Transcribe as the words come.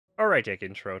Alright, Jake,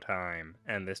 intro time,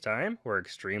 and this time, we're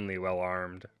extremely well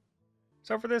armed.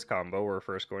 So for this combo, we're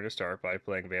first going to start by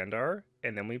playing Vanndar,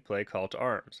 and then we play Call to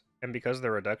Arms. And because of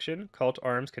the reduction, Call to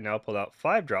Arms can now pull out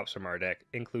 5 drops from our deck,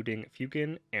 including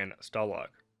Feugen and Stalagg.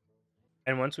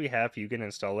 And once we have Feugen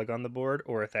and Stalagg on the board,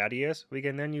 or Thaddeus, we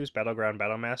can then use Battleground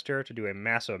Battlemaster to do a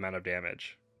massive amount of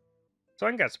damage. So I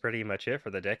think that's pretty much it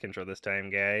for the deck intro this time,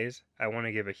 guys. I want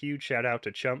to give a huge shout out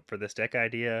to Chump for this deck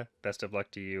idea, best of luck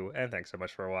to you, and thanks so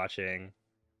much for watching.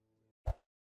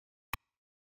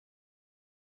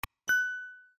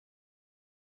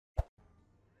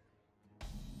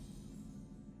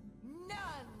 None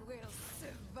will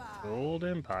survive.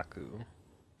 Golden Paku.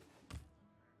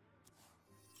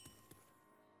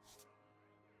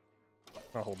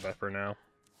 I'll hold that for now.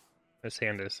 This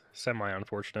hand is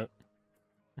semi-unfortunate.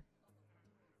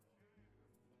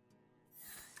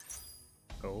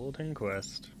 Golden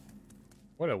Quest.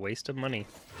 What a waste of money.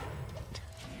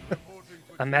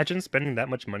 Imagine spending that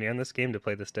much money on this game to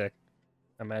play this deck.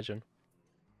 Imagine.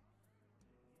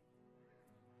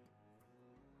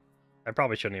 I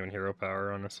probably shouldn't even hero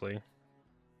power, honestly.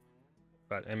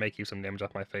 But it may keep some damage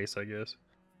off my face, I guess.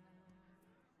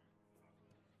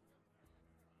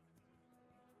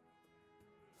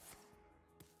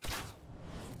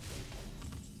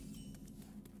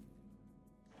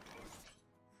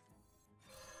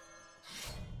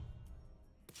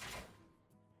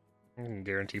 I can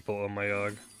guarantee pull on My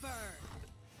Yogg.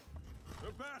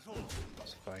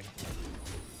 It's fine.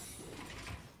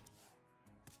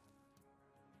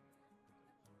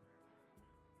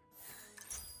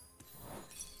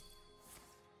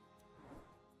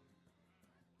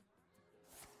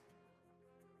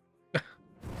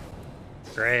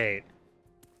 Great.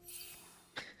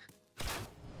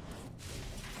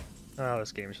 Oh,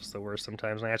 this game is just the worst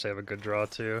sometimes. And I actually have a good draw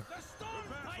too.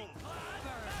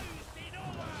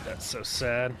 That's so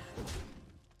sad.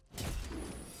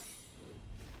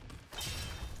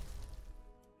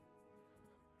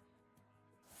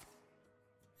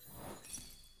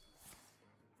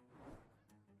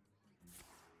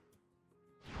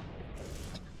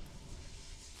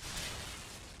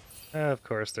 Of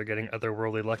course, they're getting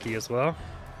otherworldly lucky as well.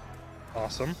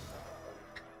 Awesome.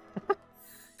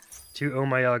 2 Oh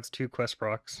My Yoggs, 2 quest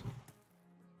procs.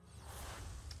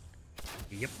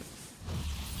 Yep.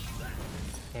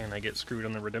 And I get screwed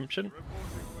on the redemption.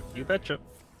 You betcha.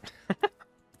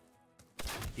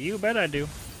 You bet I do.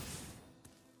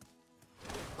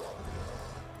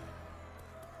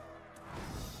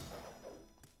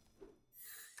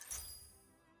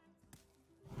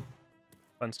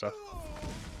 Fun stuff.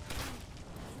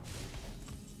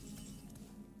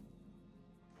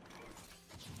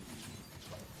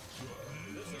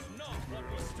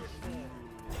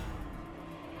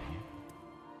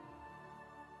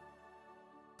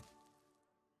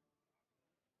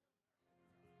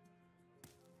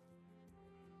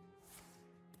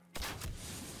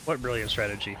 What brilliant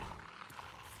strategy.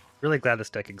 Really glad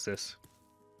this deck exists.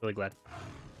 Really glad.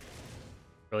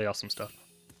 Really awesome stuff.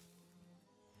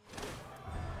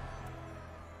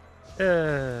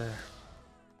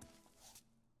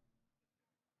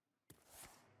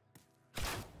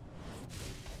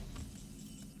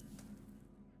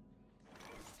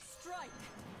 Strike,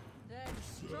 then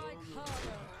strike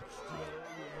harder.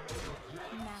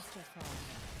 Masterful,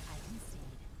 I concede.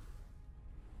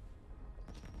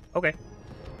 Okay.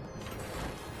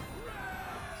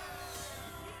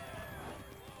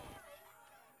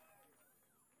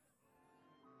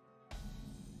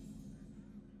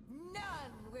 None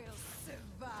will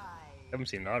survive. Haven't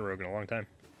seen an odd rogue in a long time.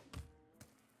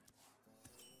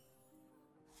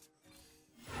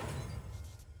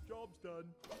 Job's done.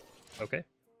 Okay.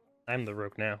 I'm the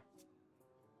rogue now.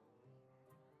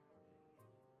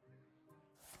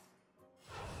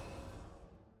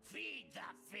 Feed the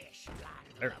fish,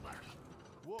 There. landlubber.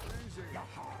 What is it?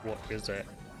 What is that?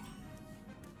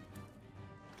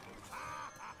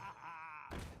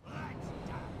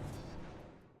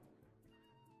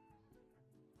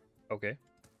 Okay.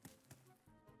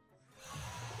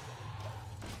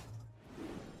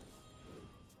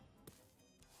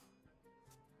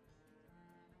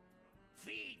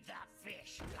 Feed the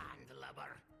fish,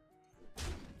 landlubber.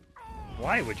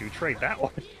 Why would you trade that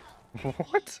one?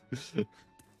 What?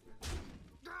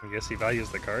 I guess he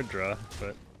values the card draw,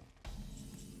 but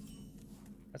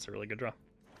that's a really good draw.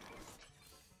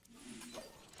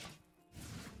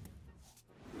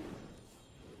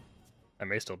 I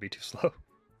may still be too slow.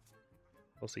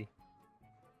 We'll see.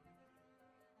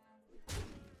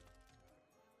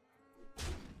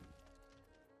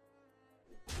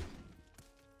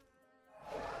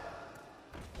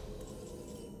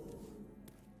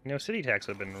 You know, city tax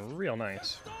would have been real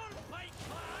nice.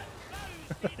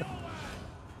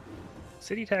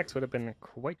 City tax would have been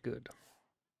quite good.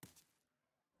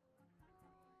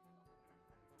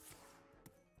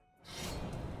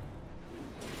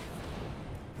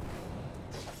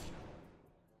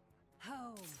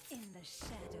 Home in the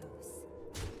shadows.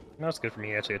 No, it's good for me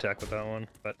to actually attack with that one,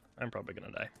 but I'm probably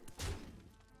gonna die.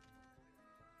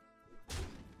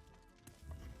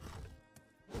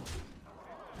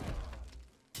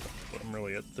 But I'm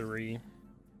really at 3.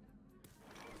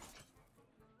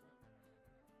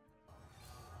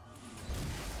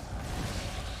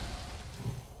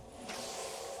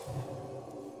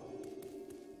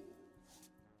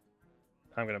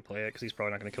 I'm gonna play it because he's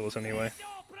probably not gonna kill us anyway.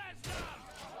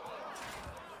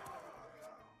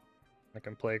 I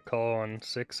can play Call on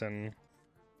 6 and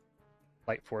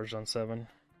Light Forged on 7.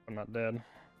 I'm not dead.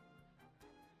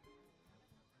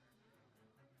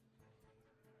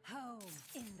 Home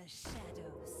in the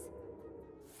shadows.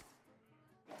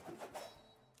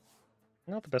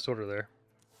 Not the best order there.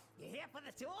 You here for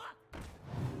the tour?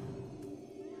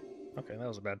 Okay, that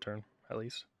was a bad turn, at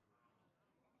least.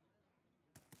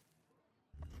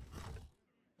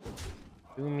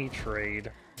 Do me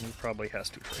trade. He probably has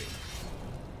to trade.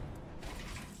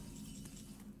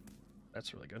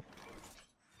 That's really good.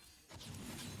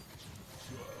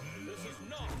 This is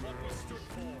not what we stood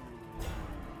for.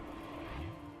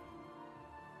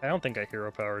 I don't think I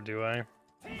hero power, do I?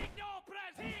 Take no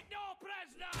prisoner!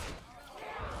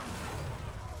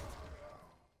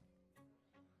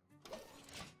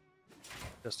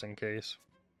 Just in case.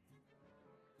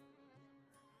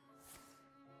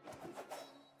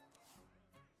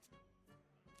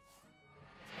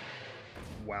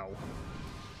 Wow.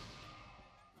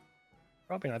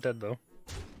 Probably not dead though.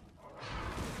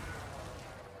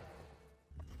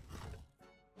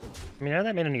 I mean, none of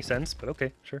that made any sense, but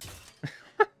okay, sure.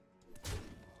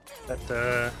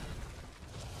 That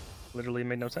literally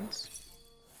made no sense.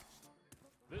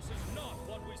 This is not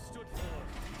what we stood for.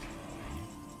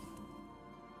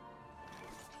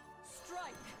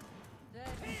 Strike. Then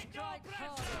strike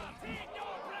harder.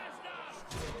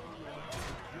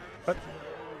 But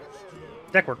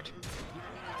deck worked.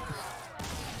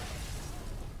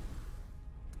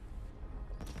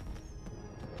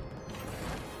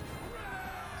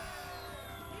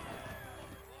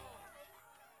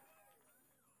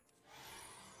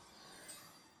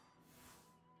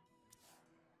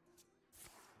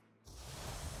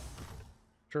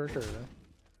 Sure.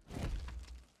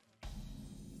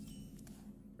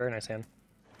 Very nice hand.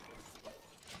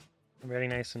 Very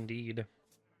nice indeed.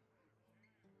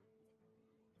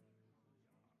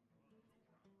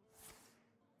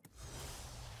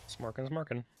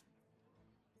 Smarkin'.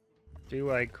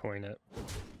 Do I coin it?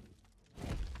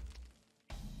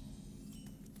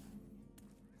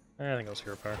 I think I'll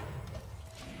hero power.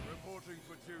 Reporting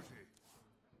for duty.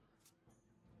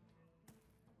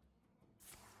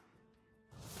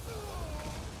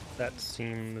 That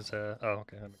seems, oh,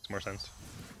 okay, that makes more sense.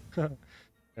 I was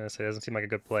gonna say, it doesn't seem like a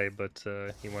good play, but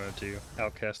he wanted to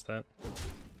outcast that.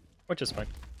 Which is fine.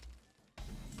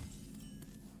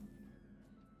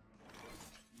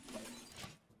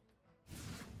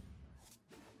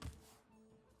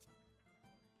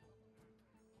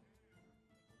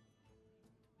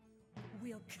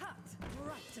 We'll cut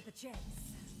right to the chase.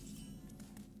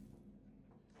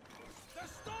 The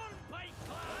Stormpike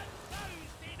clan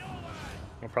roused in over!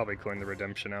 We'll probably coin the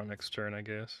redemption out next turn, I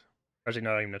guess. Actually,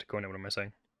 not even have to coin it, what am I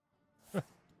saying?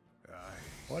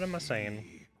 What am I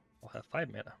saying? I'll have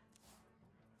 5 mana.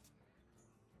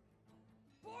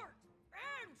 Fort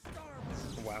and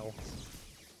Storm! Wow.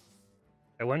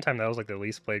 At one time, that was like the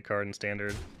least played card in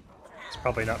Standard. It's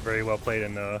probably not very well played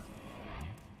in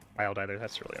Wild either.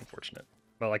 That's really unfortunate.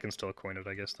 Well, I can still coin it,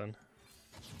 I guess, then.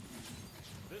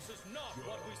 This is not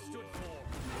what we stood for.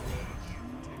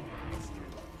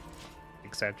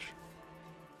 Big Sag.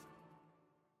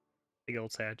 Big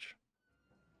old Sag.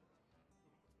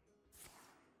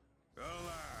 Alas,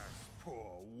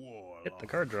 poor warlock. Hit the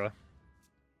card draw.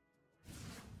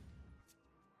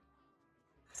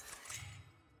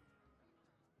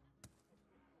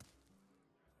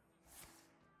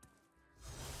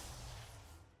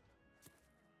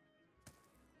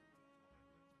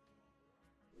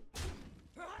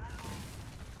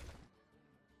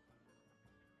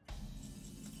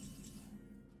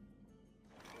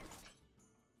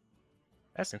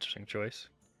 That's an interesting choice.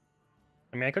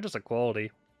 I mean, I could just equality.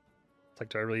 It's like,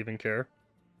 do I really even care?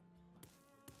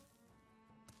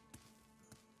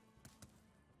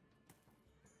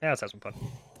 Yeah, let's have some fun.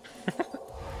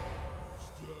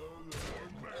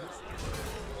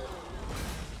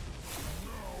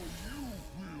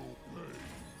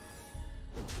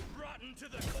 to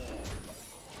the core.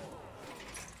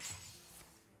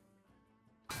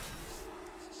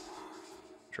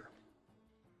 Sure.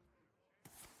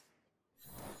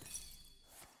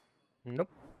 Nope.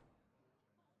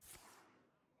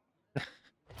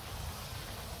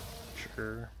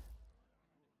 Sure.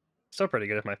 Still pretty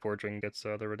good if my Fordring gets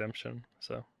the redemption,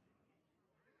 so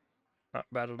not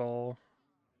bad at all.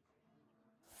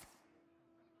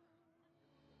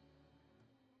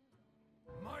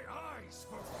 My eyes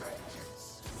for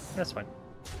vengeance. That's fine.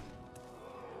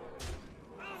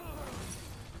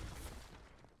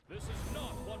 This is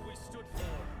not what we stood for.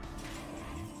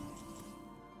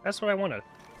 That's what I wanted.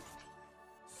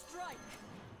 Strike!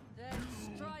 Then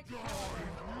strike hard!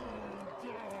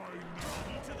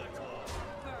 To the core.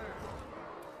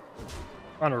 Burn!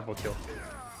 Honorable kill.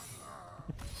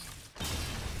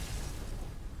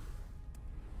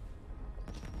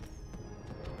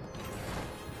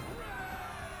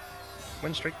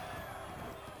 Win streak.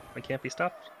 We can't be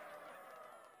stopped.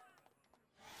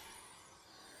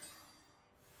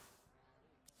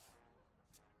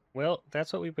 Well,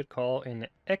 that's what we would call an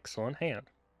excellent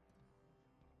hand.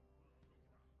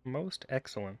 Most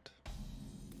excellent.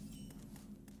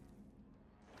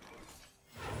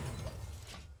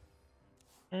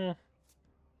 Hmm.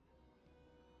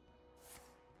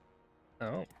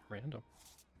 Oh, random.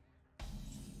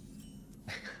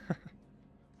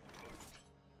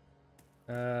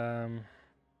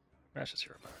 That's just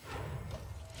here.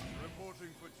 Reporting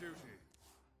for duty.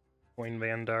 Coin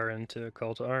Vanndar into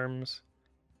Call to Arms.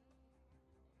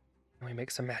 And we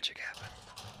make some magic happen.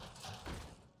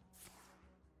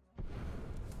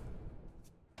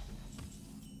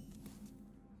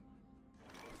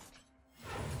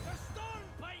 The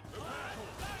Stormpike clan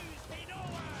bows to no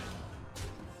one.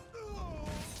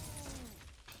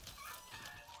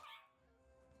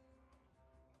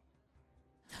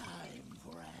 Time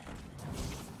for an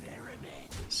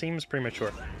experiment. Seems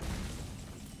premature.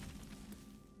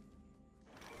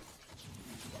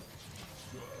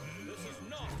 This is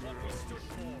not what we stood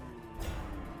for.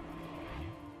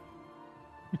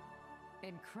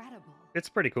 Incredible. It's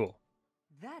pretty cool.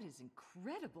 That is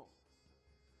incredible.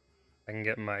 I can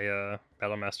get my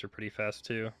Battlemaster pretty fast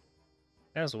too,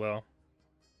 as well.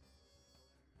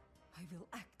 I will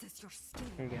act as your steel.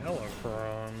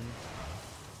 Gallifron.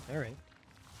 Alright.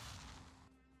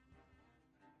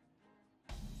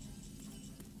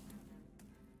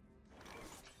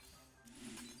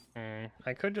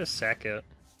 I could just sack it.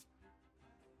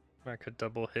 I could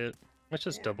double hit. Let's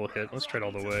just double hit. Let's trade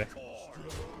all the way.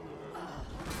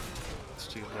 Let's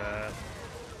do that.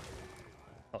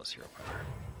 Oh, 0 power.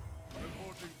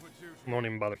 Reporting for duty. Won't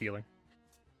even bother healing.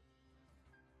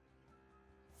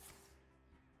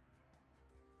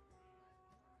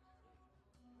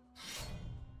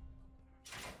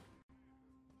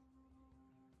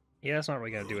 Yeah, that's not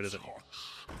really gonna do it, is it? Sorry,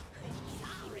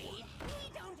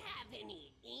 we don't have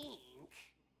any ink.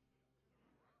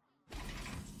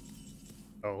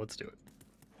 Oh, let's do it.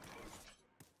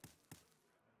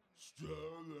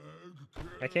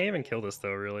 I can't even kill this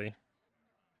though, really.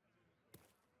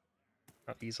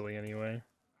 Not easily, anyway.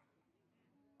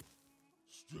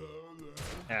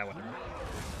 Ah, whatever.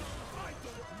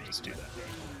 Just do that.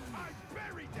 I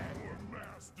buried them.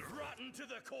 Master. Rotten to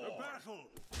the core. Battle.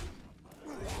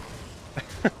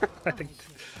 I think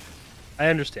I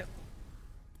understand.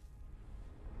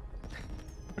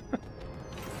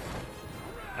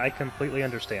 I completely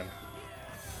understand.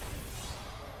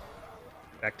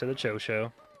 Back to the Cho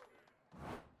show.